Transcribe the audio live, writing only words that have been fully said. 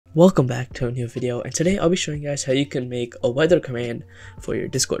Welcome back to a new video, and today I'll be showing you guys how you can make a weather command for your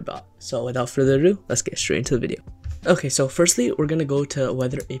Discord bot. So without further ado, let's get straight into the video. Okay, so firstly we're gonna go to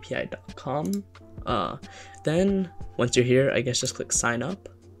weatherapi.com. Then once you're here, I guess just click sign up,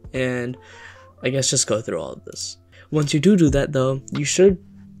 and I guess just go through all of this. Once you do that though, you should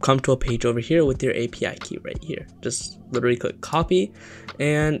come to a page over here with your API key right here. Just literally click copy,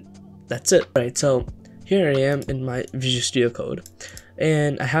 and that's it. Alright, so here I am in my Visual Studio Code,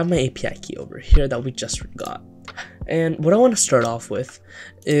 and I have my API key over here that we just got. And what I want to start off with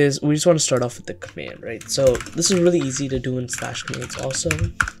is we just want to start off with the command, right? So this is really easy to do in slash commands also,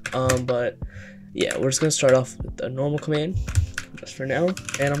 but yeah, we're just going to start off with a normal command just for now,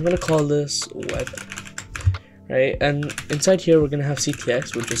 and I'm going to call this weather, right? And inside here we're going to have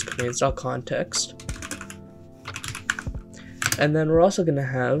ctx, which is commands.context, and then we're also going to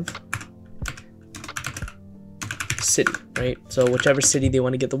have city, right? So whichever city they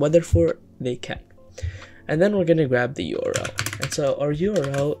want to get the weather for, they can. And then we're going to grab the URL. And so our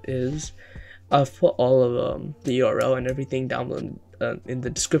URL is, I've put all of the URL and everything down below in the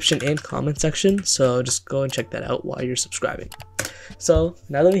description and comment section, so just go and check that out while you're subscribing. So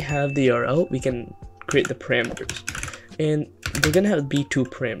now that we have the URL, we can create the parameters, and we're going to have two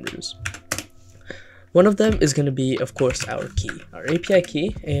parameters. One of them is going to be, of course, our key, our API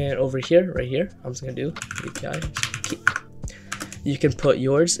key, and over here, right here, I'm just going to do API key. You can put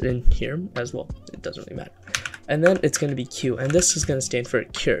yours in here as well, it doesn't really matter. And then it's going to be Q, and this is going to stand for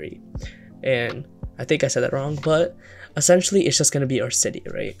query. And I think I said that wrong, but essentially it's just going to be our city,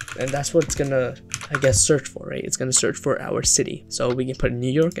 right? And that's what it's going to, I guess, search for, right? It's going to search for our city. So we can put New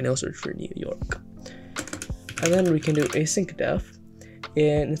York, and it'll search for New York. And then we can do async def.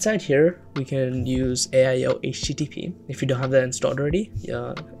 And inside here, we can use AIO HTTP. If you don't have that installed already,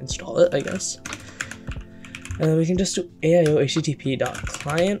 install it, I guess. And then we can just do AIO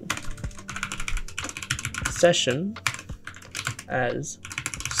HTTP.client session as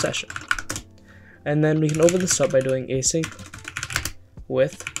session. And then we can open this up by doing async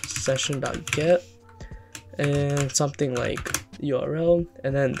with session.get and something like URL,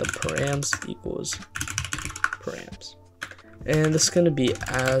 and then the params equals params. And this is going to be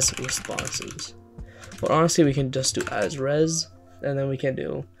as responses. Well, honestly, we can just do as res, and then we can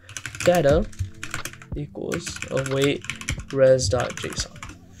do data equals await res.json.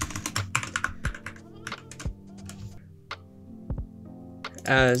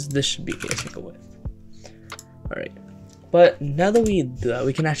 As this should be async await. Alright, but now that we do that,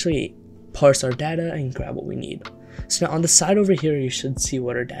 we can actually parse our data and grab what we need. So now on the side over here, you should see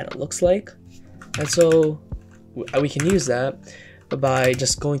what our data looks like, and so we can use that by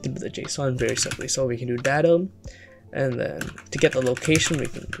just going through the JSON very simply. So we can do data, and then to get the location, we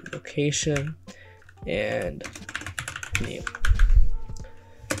can do location and name.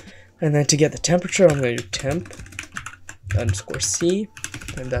 And then to get the temperature, I'm going to do temp underscore C,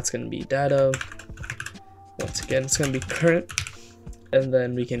 and that's going to be data. Once again, it's going to be current, and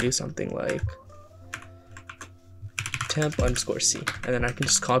then we can do something like temp underscore C, and then I can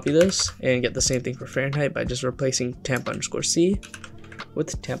just copy this and get the same thing for Fahrenheit by just replacing temp underscore C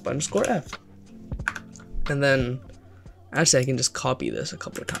with temp underscore F. And then actually I can just copy this a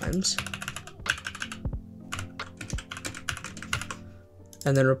couple of times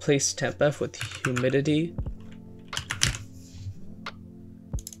and then replace temp F with humidity,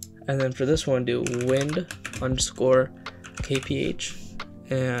 and then for this one do wind underscore kph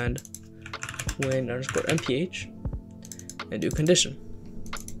and wind underscore mph, and do condition.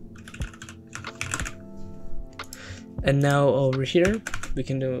 And now over here we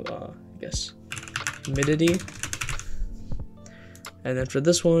can do I guess humidity, and then for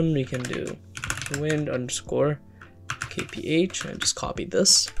this one we can do wind underscore kph and just copy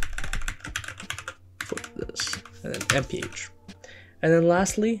this for this, and then mph. And then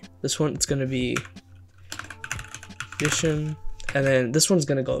lastly, this one, it's going to be condition, and then this one's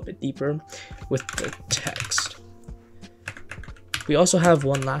going to go a bit deeper with the text. We also have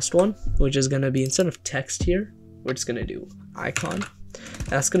one last one, which is going to be, instead of text here, we're just going to do icon.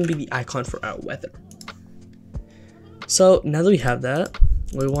 That's going to be the icon for our weather. So now that we have that,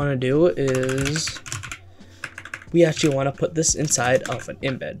 what we want to do is we actually want to put this inside of an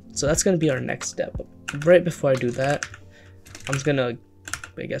embed. So that's going to be our next step. But right before I do that, I'm just going to,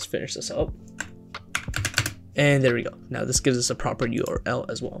 I guess, finish this up. And there we go. Now this gives us a proper URL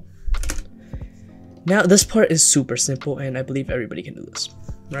as well. Now this part is super simple, and I believe everybody can do this,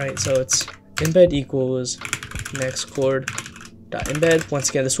 right? So it's embed equals next chord dot embed. Once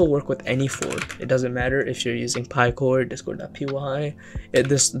again, this will work with any fork. It doesn't matter if you're using PyCore, Discord.py.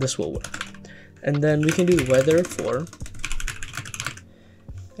 This will work. And then we can do weather for,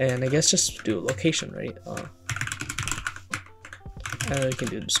 and I guess just do location, right? And we can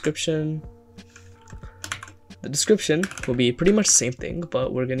do description. The description will be pretty much the same thing,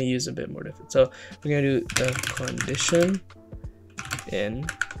 but we're gonna use a bit more different. So we're gonna do the condition in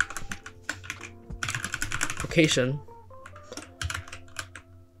location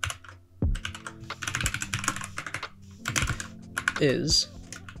is,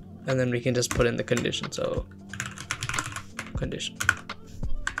 and then we can just put in the condition. So condition.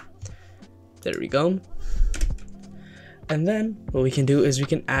 There we go. And then what we can do is we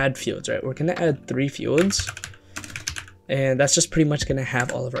can add fields, right? We're gonna add 3 fields, and that's just pretty much gonna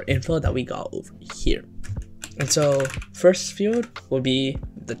have all of our info that we got over here. And so first field will be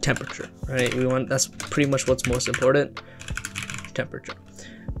the temperature, right? That's pretty much what's most important, temperature.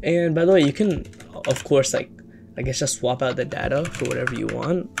 And by the way, you can of course, like, I guess just swap out the data for whatever you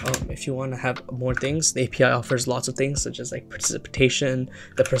want. If you want to have more things, the API offers lots of things such as like precipitation,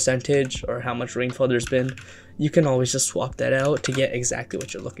 the percentage, or how much rainfall there's been. You can always just swap that out to get exactly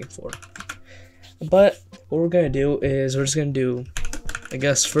what you're looking for. But what we're gonna do is we're just gonna do, I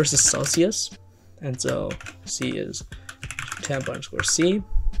guess first is Celsius, and so C is temp_C,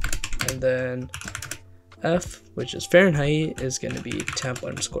 and then F, which is Fahrenheit, is gonna be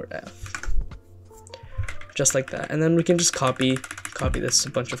temp_F. Just like that. And then we can just copy this a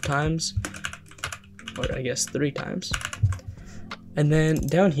bunch of times, or I guess 3 times. And then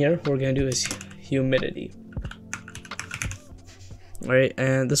down here, what we're gonna do is humidity. All right,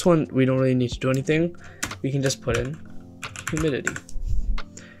 and this one we don't really need to do anything. We can just put in humidity.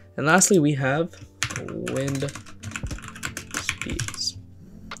 And lastly, we have wind speeds.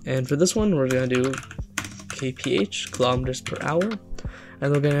 And for this one, we're gonna do kph, kilometers per hour,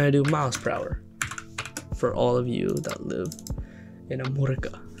 and we're gonna do miles per hour for all of you that live in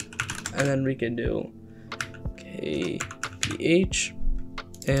America. And then we can do kph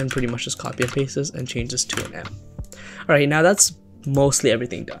and pretty much just copy and paste this and change this to an M. All right, now that's mostly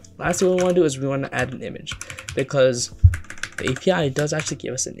everything done. Last thing we want to do is we want to add an image, because the API does actually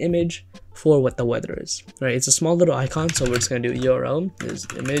give us an image for what the weather is, right? It's a small little icon, so we're just gonna do URL is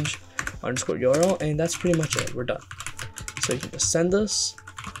image_URL, and that's pretty much it. We're done. So you can just send this,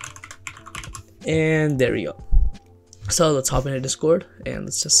 and there we go. So let's hop into Discord and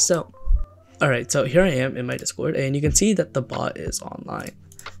let's just sell. All right, so here I am in my Discord, and you can see that the bot is online.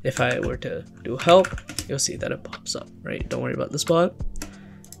 If I were to do help, you'll see that it pops up, right? Don't worry about this bot.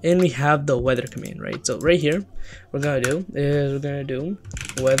 And we have the weather command, right? So right here, what we're gonna do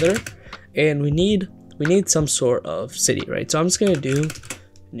weather, and we need some sort of city, right? So I'm just gonna do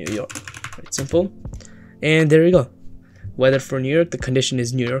New York, right? Simple. And there we go. Weather for New York, the condition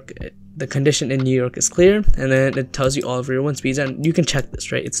is New York. The condition in New York is clear, and then it tells you all of your wind speeds, and you can check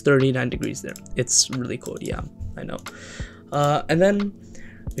this, right? It's 39 degrees there. It's really cold, yeah, I know. And then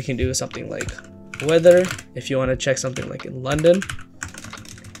we can do something like weather if you want to check something like in London.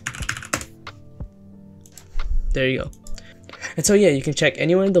 There you go. And so yeah, you can check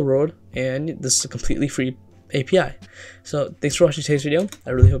anywhere in the world, and this is a completely free API. So thanks for watching today's video. I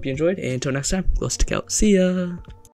really hope you enjoyed, and until next time, Glowstik out. See ya.